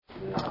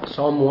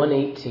Psalm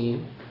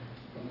 118.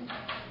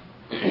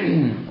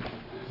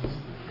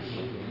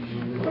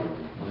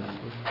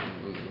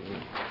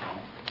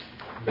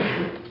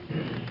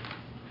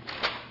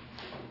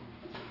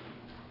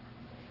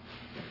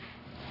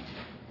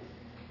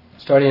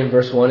 Starting in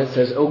verse 1, it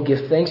says, "Oh,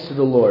 give thanks to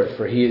the Lord,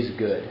 for he is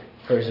good,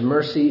 for his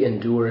mercy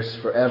endures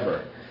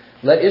forever.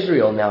 Let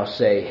Israel now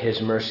say,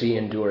 his mercy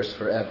endures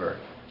forever.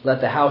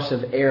 Let the house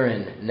of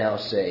Aaron now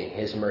say,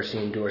 his mercy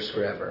endures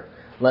forever.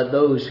 Let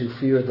those who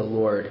fear the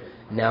Lord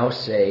now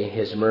say,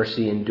 his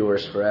mercy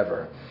endures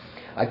forever.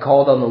 I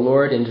called on the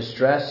Lord in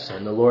distress,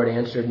 and the Lord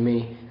answered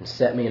me and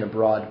set me in a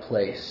broad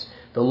place.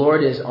 The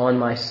Lord is on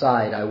my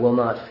side, I will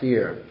not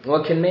fear.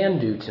 What can man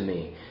do to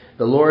me?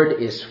 The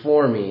Lord is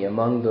for me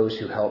among those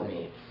who help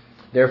me.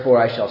 Therefore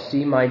I shall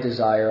see my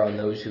desire on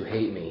those who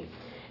hate me.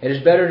 It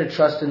is better to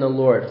trust in the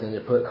Lord than to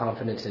put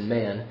confidence in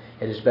man.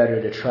 It is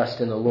better to trust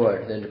in the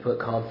Lord than to put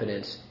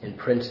confidence in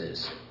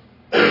princes.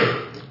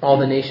 All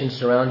the nations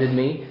surrounded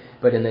me,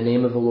 but in the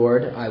name of the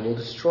Lord I will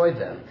destroy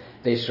them.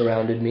 They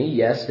surrounded me,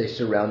 yes, they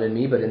surrounded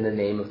me, but in the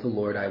name of the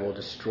Lord I will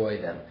destroy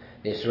them.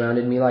 They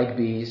surrounded me like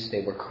bees,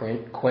 they were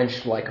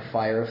quenched like a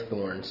fire of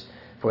thorns.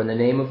 For in the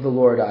name of the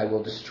Lord I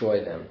will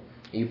destroy them.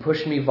 You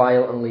pushed me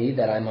violently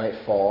that I might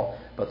fall,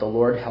 but the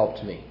Lord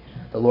helped me.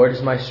 The Lord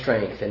is my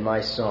strength and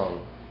my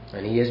song,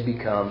 and he has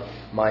become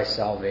my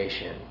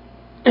salvation."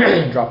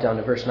 Drop down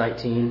to verse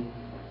 19.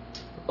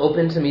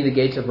 "Open to me the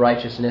gates of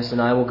righteousness, and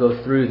I will go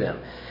through them,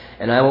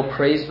 and I will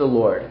praise the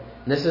Lord.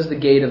 This is the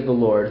gate of the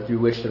Lord, through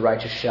which the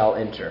righteous shall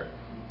enter.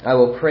 I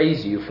will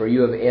praise you, for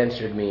you have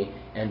answered me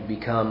and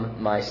become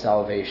my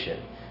salvation.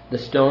 The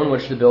stone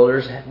which the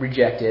builders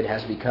rejected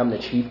has become the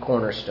chief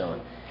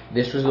cornerstone.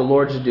 This was the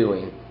Lord's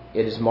doing.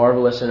 It is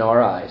marvelous in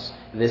our eyes.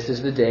 This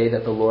is the day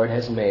that the Lord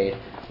has made.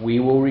 We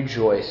will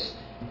rejoice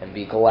and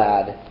be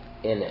glad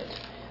in it."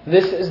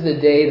 This is the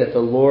day that the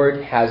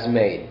Lord has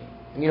made.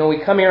 You know, we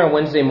come here on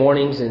Wednesday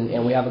mornings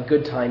and we have a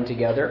good time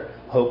together,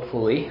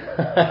 hopefully.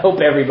 I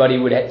hope everybody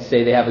would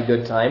say they have a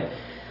good time.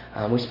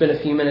 We spend a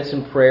few minutes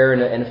in prayer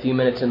and a few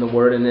minutes in the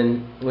Word, and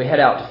then we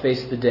head out to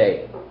face the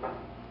day.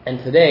 And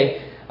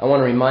today, I want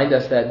to remind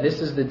us that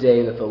this is the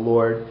day that the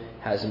Lord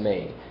has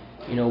made.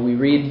 You know, we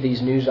read these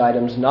news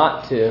items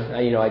not to,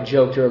 I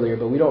joked earlier,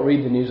 but we don't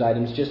read the news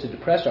items just to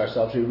depress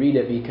ourselves. We read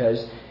it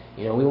because,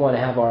 we want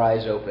to have our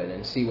eyes open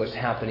and see what's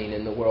happening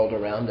in the world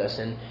around us.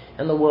 And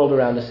the world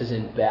around us is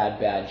in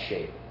bad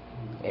shape.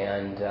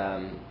 And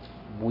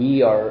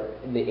we are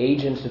the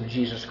agents of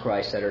Jesus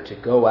Christ that are to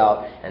go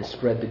out and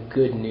spread the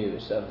good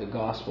news of the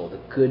gospel, the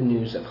good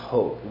news of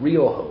hope,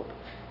 real hope,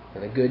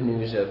 and the good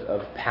news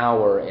of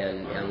power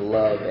and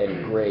love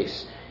and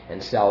grace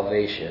and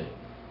salvation.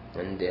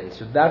 And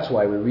so that's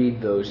why we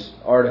read those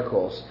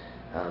articles,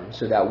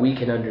 so that we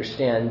can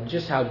understand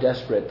just how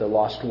desperate the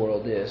lost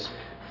world is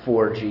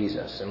for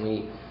Jesus. And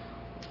we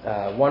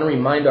want to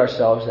remind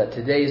ourselves that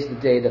today is the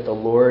day that the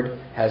Lord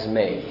has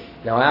made.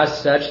 Now, as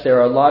such, there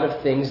are a lot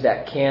of things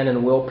that can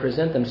and will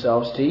present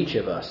themselves to each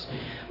of us.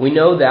 We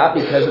know that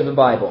because of the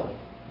Bible.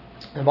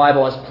 The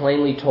Bible has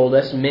plainly told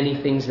us many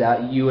things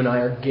that you and I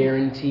are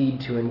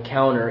guaranteed to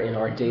encounter in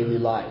our daily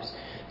lives.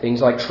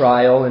 Things like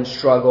trial and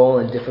struggle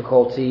and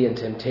difficulty and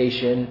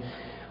temptation.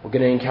 We're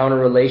going to encounter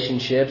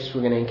relationships. We're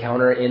going to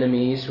encounter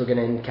enemies. We're going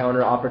to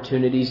encounter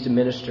opportunities to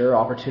minister,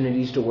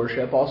 opportunities to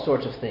worship, all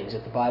sorts of things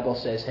that the Bible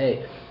says,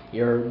 hey,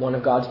 you're one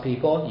of God's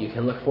people. You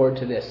can look forward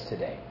to this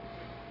today.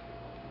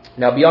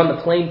 Now, beyond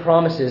the plain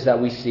promises that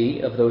we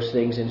see of those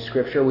things in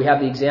Scripture, we have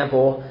the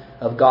example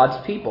of God's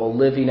people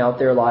living out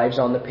their lives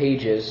on the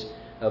pages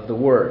of the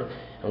Word.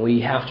 And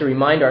we have to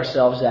remind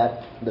ourselves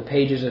that the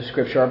pages of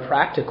Scripture are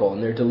practical,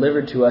 and they're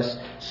delivered to us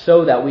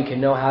so that we can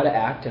know how to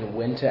act and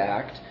when to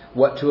act,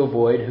 what to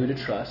avoid, who to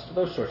trust,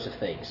 those sorts of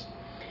things.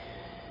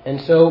 And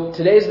so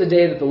today is the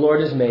day that the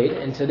Lord has made,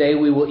 and today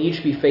we will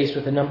each be faced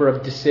with a number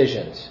of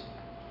decisions.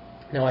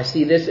 Now I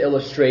see this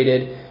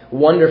illustrated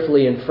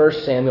wonderfully in 1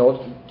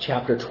 Samuel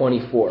chapter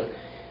 24.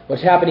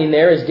 What's happening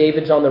there is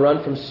David's on the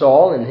run from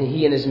Saul, and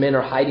he and his men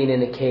are hiding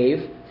in a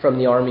cave from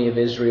the army of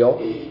Israel.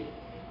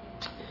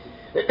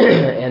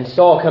 And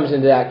Saul comes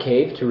into that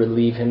cave to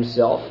relieve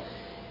himself.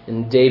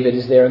 And David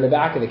is there in the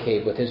back of the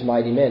cave with his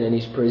mighty men. And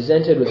he's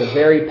presented with a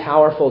very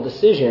powerful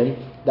decision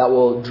that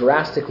will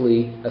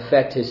drastically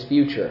affect his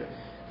future.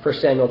 1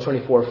 Samuel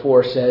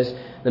 24:4 says,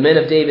 "The men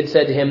of David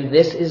said to him,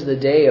 'This is the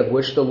day of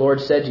which the Lord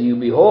said to you,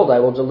 Behold, I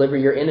will deliver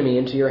your enemy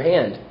into your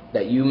hand,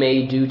 that you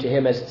may do to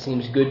him as it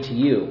seems good to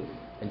you.'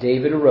 And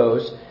David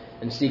arose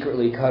and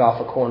secretly cut off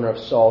a corner of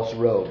Saul's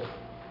robe."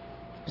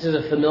 This is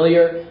a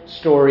familiar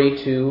story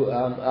to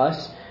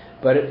us,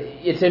 but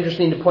it's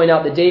interesting to point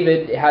out that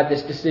David had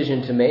this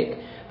decision to make,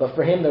 but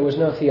for him there was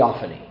no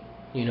theophany.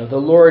 The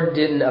Lord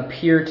didn't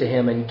appear to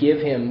him and give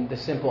him the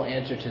simple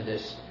answer to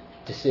this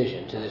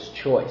decision, to this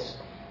choice.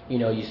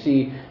 You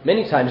see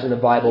many times in the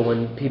Bible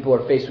when people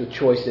are faced with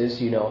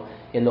choices,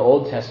 in the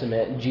Old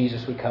Testament,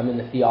 Jesus would come in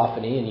the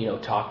theophany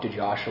and, talk to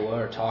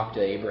Joshua or talk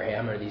to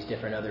Abraham or these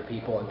different other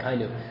people and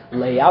kind of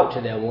lay out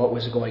to them what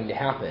was going to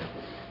happen.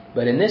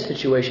 But in this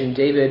situation,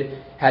 David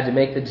had to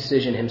make the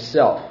decision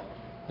himself.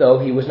 though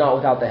he was not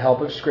without the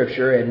help of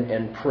Scripture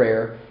and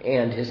prayer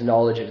and his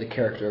knowledge of the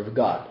character of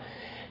God.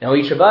 Now,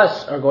 each of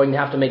us are going to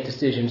have to make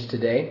decisions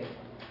today.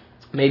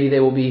 Maybe they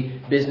will be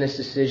business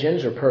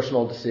decisions or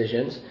personal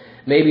decisions.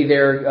 Maybe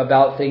they're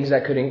about things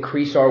that could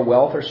increase our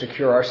wealth or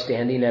secure our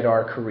standing at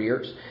our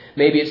careers.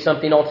 Maybe it's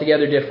something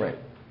altogether different.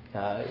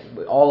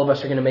 All of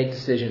us are going to make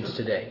decisions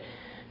today.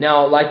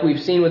 Now, like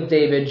we've seen with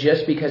David,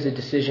 just because a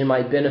decision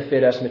might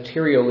benefit us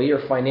materially or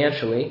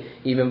financially,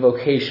 even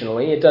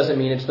vocationally, it doesn't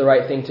mean it's the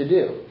right thing to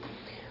do.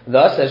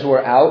 Thus, as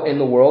we're out in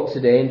the world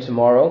today and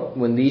tomorrow,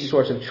 when these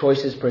sorts of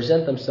choices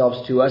present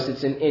themselves to us,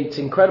 it's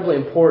incredibly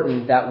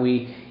important that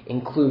we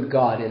include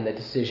God in the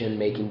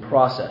decision-making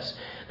process,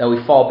 that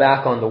we fall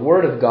back on the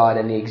Word of God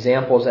and the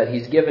examples that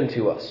He's given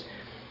to us.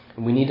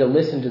 And we need to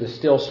listen to the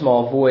still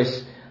small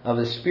voice of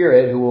the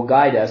Spirit who will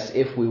guide us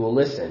if we will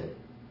listen.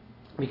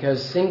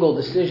 Because single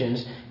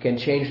decisions can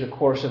change the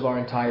course of our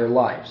entire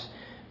lives.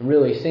 And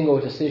really, single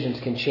decisions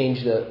can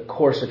change the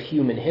course of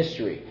human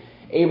history.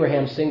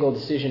 Abraham's single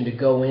decision to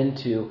go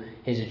into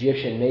his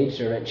Egyptian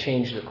maidservant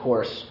changed the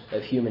course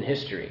of human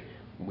history.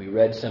 We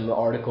read some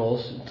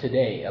articles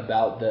today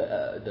about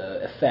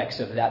the effects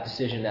of that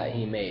decision that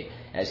he made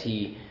as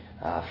he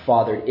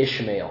fathered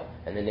Ishmael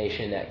and the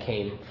nation that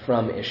came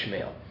from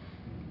Ishmael.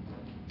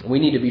 We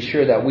need to be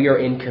sure that we are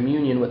in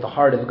communion with the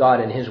heart of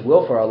God and His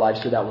will for our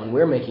lives so that when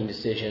we're making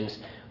decisions,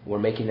 we're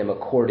making them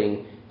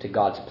according to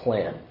God's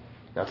plan.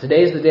 Now,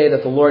 today is the day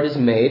that the Lord has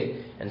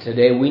made, and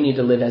today we need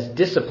to live as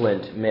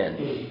disciplined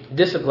men.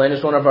 Discipline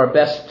is one of our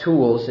best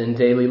tools in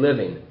daily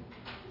living.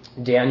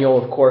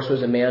 Daniel, of course,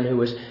 was a man who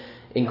was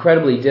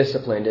incredibly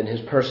disciplined in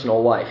his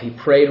personal life. He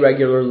prayed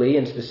regularly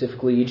and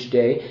specifically each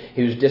day.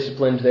 He was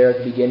disciplined there at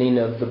the beginning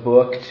of the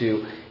book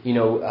to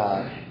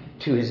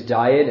his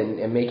diet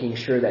and making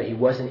sure that he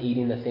wasn't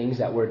eating the things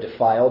that were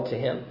defiled to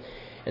him.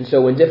 And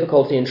so when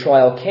difficulty and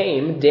trial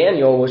came,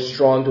 Daniel was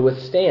strong to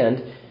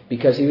withstand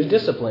because he was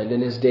disciplined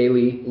in his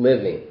daily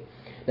living.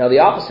 Now, the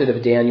opposite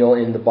of Daniel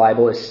in the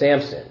Bible is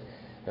Samson.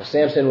 Now,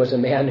 Samson was a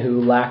man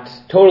who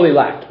totally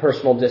lacked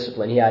personal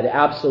discipline. He had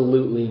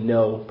absolutely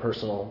no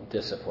personal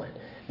discipline.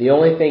 The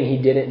only thing he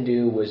didn't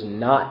do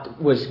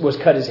was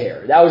cut his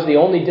hair. That was the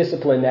only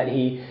discipline that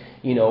he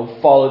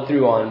followed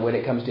through on when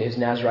it comes to his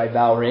Nazirite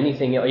vow or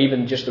anything,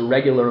 even just the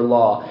regular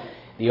law.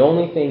 The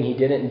only thing he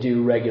didn't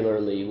do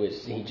regularly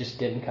was he just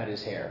didn't cut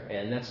his hair.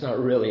 And that's not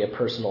really a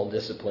personal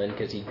discipline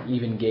because he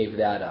even gave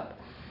that up.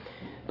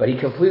 But he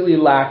completely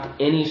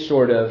lacked any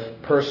sort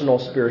of personal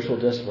spiritual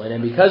discipline.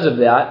 And because of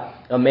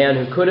that, a man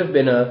who could have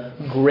been a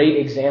great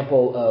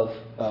example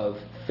of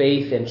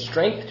faith and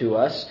strength to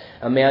us,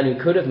 a man who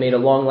could have made a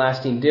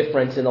long-lasting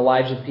difference in the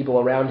lives of people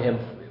around him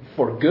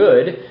for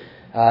good,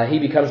 he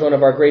becomes one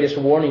of our greatest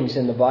warnings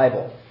in the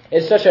Bible.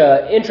 It's such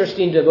an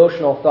interesting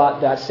devotional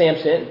thought that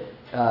Samson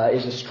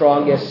is the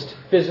strongest,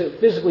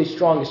 physically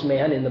strongest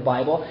man in the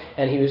Bible,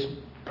 and he was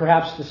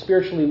perhaps the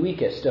spiritually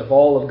weakest of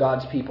all of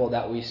God's people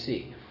that we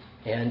see.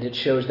 And it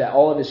shows that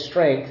all of his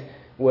strength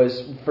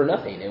was for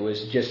nothing. It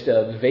was just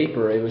a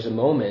vapor. It was a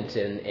moment,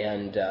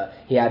 and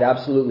he had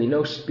absolutely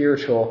no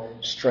spiritual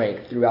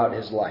strength throughout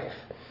his life.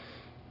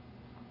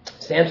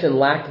 Samson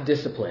lacked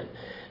discipline.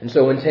 And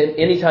so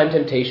anytime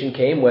temptation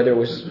came, whether it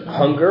was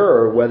hunger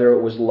or whether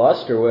it was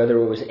lust or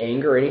whether it was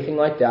anger or anything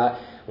like that,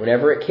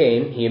 whenever it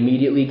came, he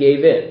immediately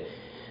gave in.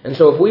 And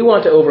so if we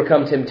want to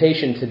overcome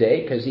temptation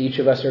today, because each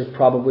of us are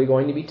probably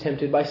going to be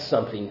tempted by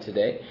something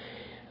today,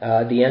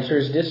 the answer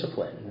is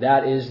discipline.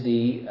 That is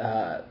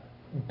the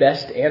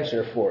best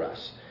answer for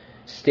us.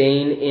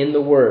 Staying in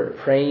the Word,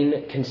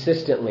 praying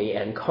consistently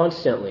and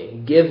constantly,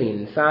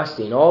 giving,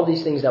 fasting, all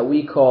these things that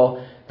we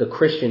call the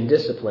Christian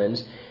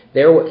disciplines,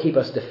 they're what keep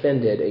us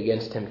defended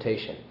against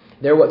temptation.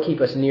 They're what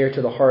keep us near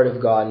to the heart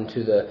of God and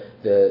to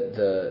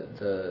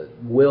the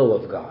will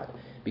of God,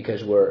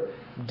 because we're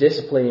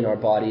disciplining our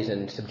bodies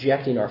and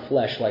subjecting our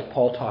flesh, like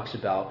Paul talks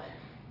about,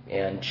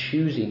 and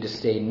choosing to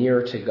stay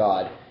nearer to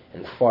God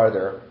and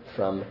farther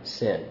from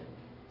sin.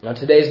 Now,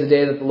 today is the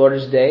day that the Lord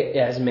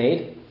has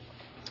made,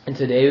 and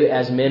today,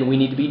 as men, we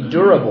need to be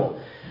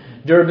durable.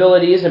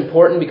 Durability is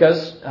important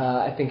because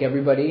I think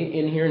everybody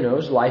in here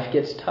knows life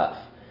gets tough.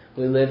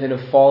 We live in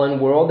a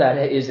fallen world that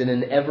is in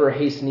an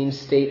ever-hastening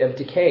state of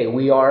decay.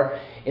 We are,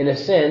 in a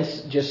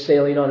sense, just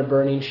sailing on a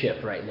burning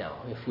ship right now,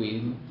 if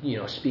we,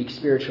 speak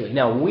spiritually.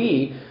 Now,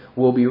 we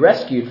will be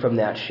rescued from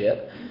that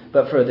ship,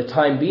 but for the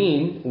time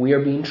being, we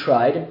are being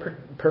tried and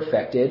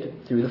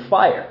perfected through the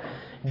fire.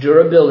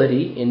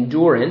 Durability,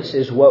 endurance,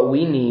 is what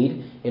we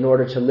need in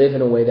order to live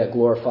in a way that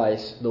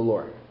glorifies the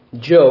Lord.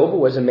 Job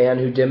was a man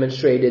who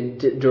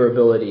demonstrated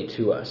durability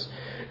to us.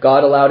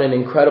 God allowed an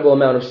incredible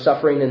amount of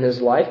suffering in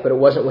his life, but it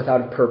wasn't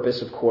without a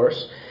purpose, of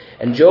course.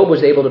 And Job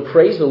was able to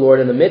praise the Lord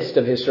in the midst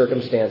of his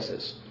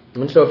circumstances.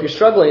 And so if you're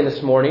struggling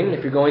this morning,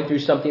 if you're going through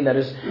something that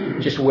is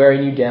just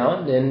wearing you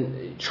down,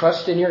 then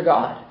trust in your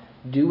God.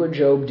 Do what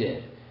Job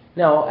did.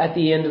 Now, at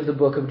the end of the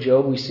book of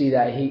Job, we see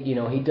that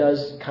he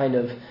does kind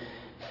of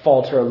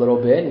falter a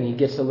little bit, and he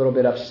gets a little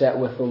bit upset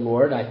with the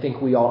Lord. I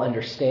think we all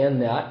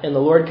understand that. And the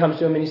Lord comes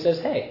to him and he says,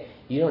 hey,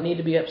 you don't need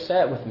to be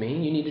upset with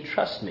me. You need to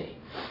trust me.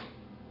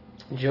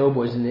 Job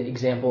was an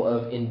example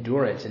of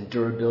endurance and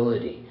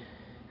durability.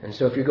 And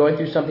so if you're going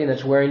through something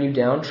that's wearing you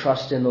down,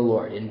 trust in the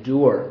Lord.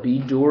 Endure. Be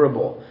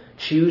durable.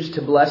 Choose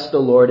to bless the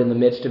Lord in the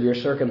midst of your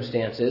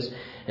circumstances.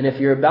 And if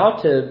you're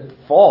about to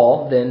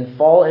fall, then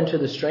fall into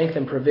the strength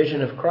and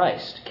provision of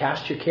Christ.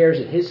 Cast your cares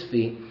at His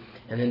feet,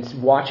 and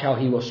then watch how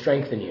He will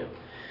strengthen you.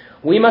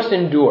 We must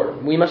endure.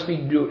 We must be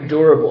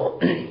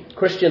durable.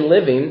 Christian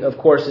living, of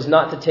course, is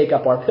not to take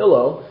up our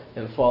pillow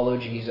and follow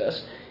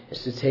Jesus.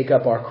 It's to take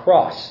up our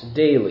cross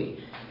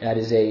daily. That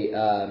is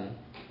a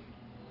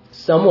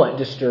somewhat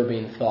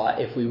disturbing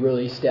thought if we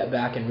really step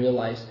back and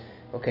realize,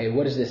 okay,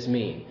 what does this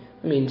mean?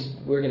 It means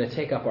we're going to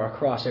take up our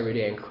cross every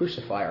day and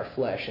crucify our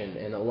flesh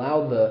and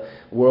allow the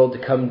world to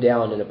come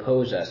down and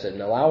oppose us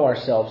and allow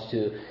ourselves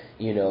to,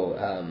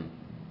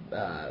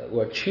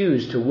 or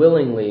choose to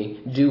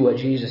willingly do what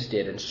Jesus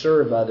did and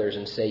serve others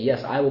and say,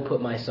 yes, I will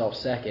put myself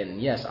second.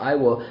 And yes, I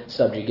will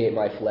subjugate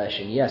my flesh.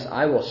 And yes,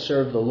 I will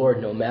serve the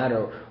Lord no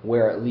matter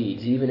where it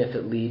leads, even if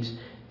it leads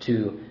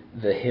to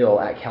the hill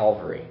at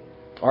Calvary.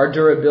 Our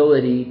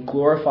durability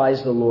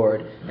glorifies the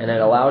Lord, and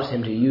it allows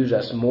Him to use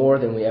us more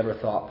than we ever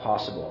thought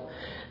possible.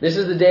 This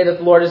is the day that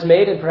the Lord has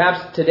made, and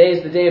perhaps today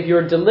is the day of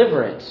your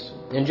deliverance.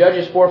 In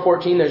Judges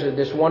 4:14, there's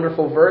this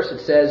wonderful verse.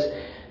 It says,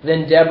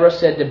 "Then Deborah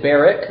said to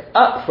Barak,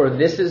 'Up, for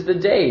this is the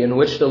day in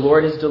which the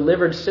Lord has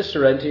delivered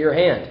Sisera into your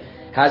hand.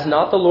 Has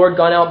not the Lord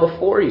gone out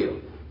before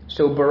you?'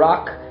 So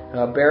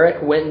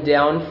Barak went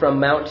down from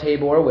Mount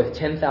Tabor with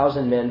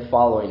 10,000 men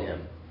following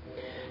him."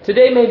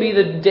 Today may be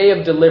the day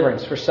of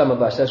deliverance for some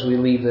of us as we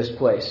leave this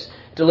place.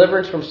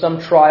 Deliverance from some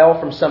trial,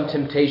 from some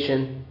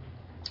temptation.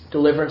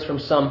 Deliverance from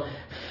some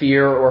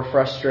fear or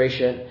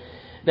frustration.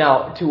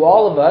 Now, to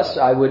all of us,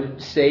 I would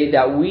say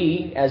that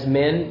we, as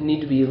men,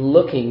 need to be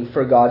looking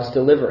for God's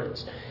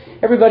deliverance.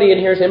 Everybody in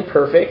here is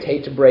imperfect.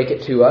 Hate to break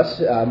it to us,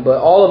 but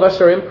all of us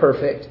are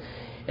imperfect.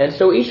 And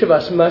so each of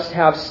us must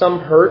have some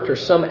hurt or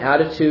some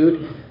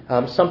attitude,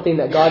 something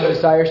that God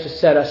desires to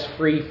set us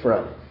free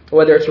from.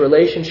 Whether it's a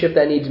relationship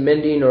that needs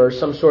mending or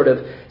some sort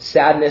of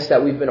sadness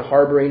that we've been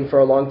harboring for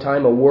a long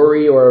time, a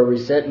worry or a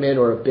resentment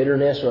or a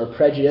bitterness or a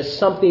prejudice,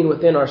 something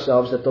within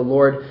ourselves that the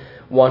Lord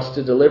wants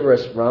to deliver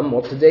us from.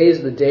 Well, today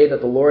is the day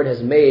that the Lord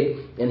has made,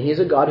 and He's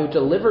a God who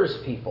delivers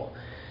people.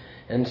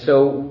 And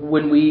so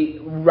when we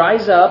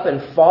rise up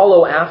and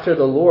follow after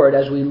the Lord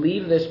as we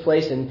leave this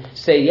place and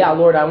say, yeah,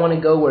 Lord, I want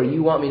to go where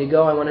you want me to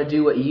go. I want to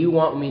do what you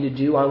want me to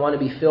do. I want to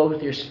be filled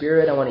with your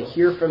Spirit. I want to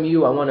hear from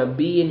you. I want to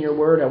be in your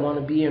word. I want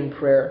to be in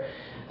prayer.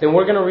 Then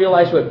we're going to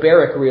realize what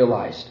Barak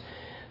realized,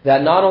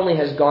 that not only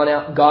has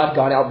God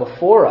gone out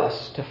before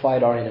us to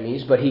fight our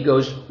enemies, but He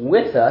goes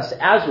with us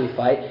as we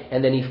fight,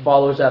 and then He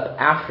follows up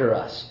after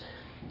us.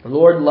 The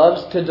Lord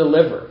loves to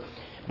deliver.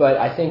 But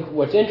I think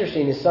what's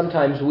interesting is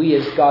sometimes we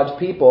as God's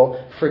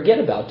people forget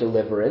about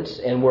deliverance,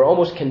 and we're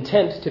almost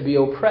content to be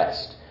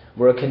oppressed.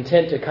 We're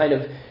content to kind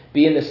of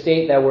be in the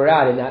state that we're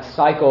at, in that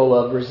cycle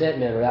of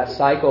resentment or that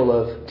cycle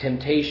of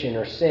temptation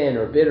or sin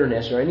or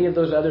bitterness or any of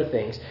those other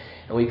things.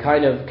 And we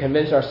kind of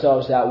convince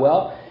ourselves that,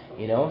 well,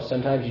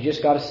 sometimes you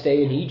just got to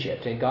stay in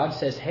Egypt. And God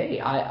says, hey,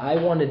 I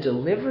want to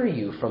deliver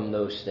you from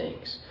those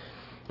things.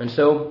 And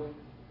so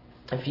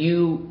if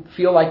you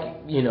feel like,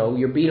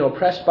 you're being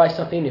oppressed by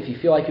something, if you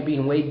feel like you're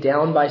being weighed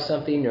down by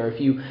something, or if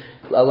you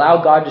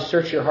allow God to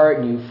search your heart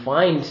and you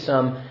find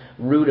some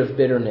root of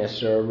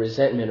bitterness or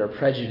resentment or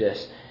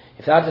prejudice,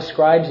 if that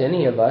describes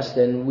any of us,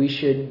 then we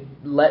should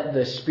let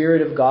the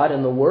Spirit of God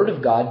and the Word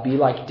of God be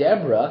like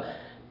Deborah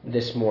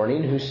this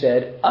morning, who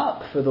said,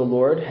 "Up, for the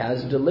Lord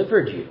has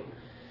delivered you."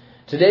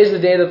 Today is the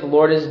day that the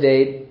Lord has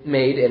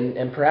made,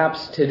 and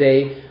perhaps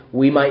today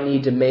we might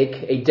need to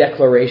make a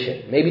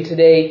declaration. Maybe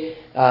today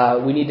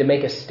we need to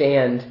make a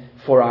stand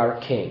for our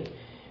King.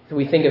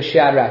 We think of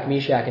Shadrach,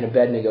 Meshach, and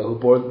Abednego, who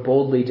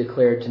boldly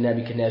declared to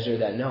Nebuchadnezzar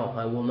that, no,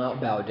 I will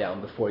not bow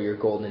down before your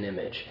golden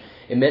image.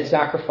 It meant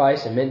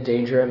sacrifice, it meant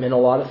danger, it meant a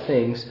lot of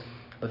things,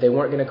 but they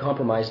weren't going to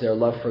compromise their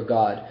love for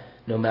God,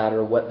 no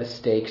matter what the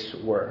stakes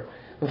were.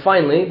 And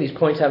finally, these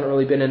points haven't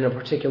really been in a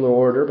particular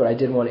order, but I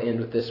did want to end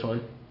with this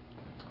one.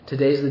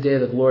 Today's the day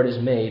that the Lord has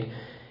made,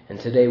 and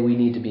today we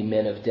need to be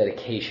men of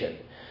dedication.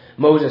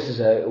 Moses is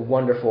a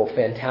wonderful,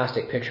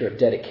 fantastic picture of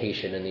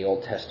dedication in the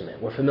Old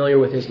Testament. We're familiar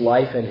with his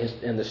life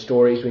and the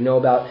stories. We know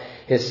about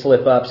his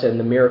slip-ups and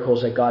the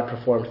miracles that God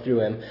performed through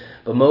him.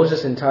 But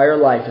Moses' entire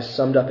life is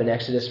summed up in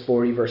Exodus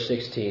 40, verse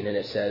 16, and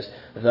it says,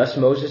 "Thus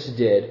Moses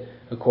did,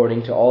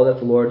 according to all that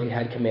the Lord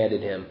had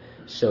commanded him,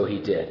 so he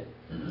did."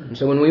 And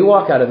so when we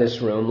walk out of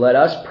this room, let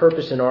us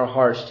purpose in our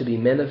hearts to be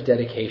men of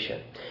dedication,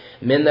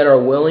 men that are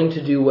willing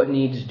to do what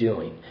needs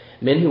doing,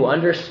 men who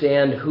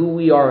understand who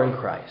we are in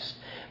Christ,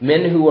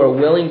 men who are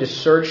willing to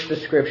search the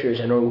Scriptures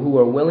and who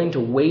are willing to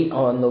wait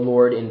on the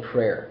Lord in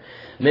prayer,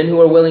 men who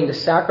are willing to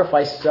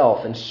sacrifice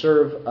self and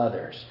serve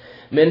others,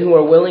 men who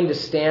are willing to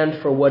stand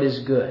for what is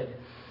good,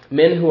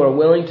 men who are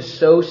willing to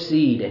sow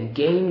seed and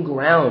gain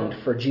ground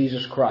for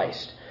Jesus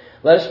Christ.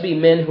 Let us be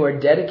men who are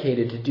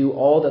dedicated to do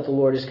all that the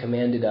Lord has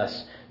commanded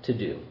us to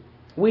do.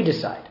 We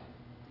decide.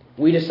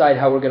 We decide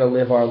how we're going to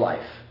live our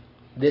life.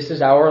 This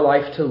is our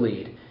life to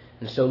lead,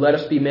 And so let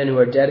us be men who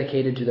are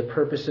dedicated to the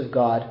purpose of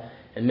God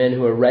and men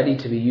who are ready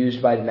to be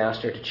used by the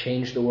Master to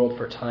change the world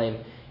for time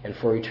and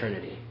for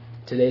eternity.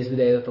 Today is the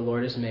day that the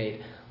Lord has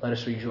made. Let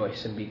us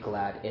rejoice and be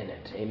glad in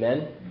it.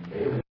 Amen? Amen.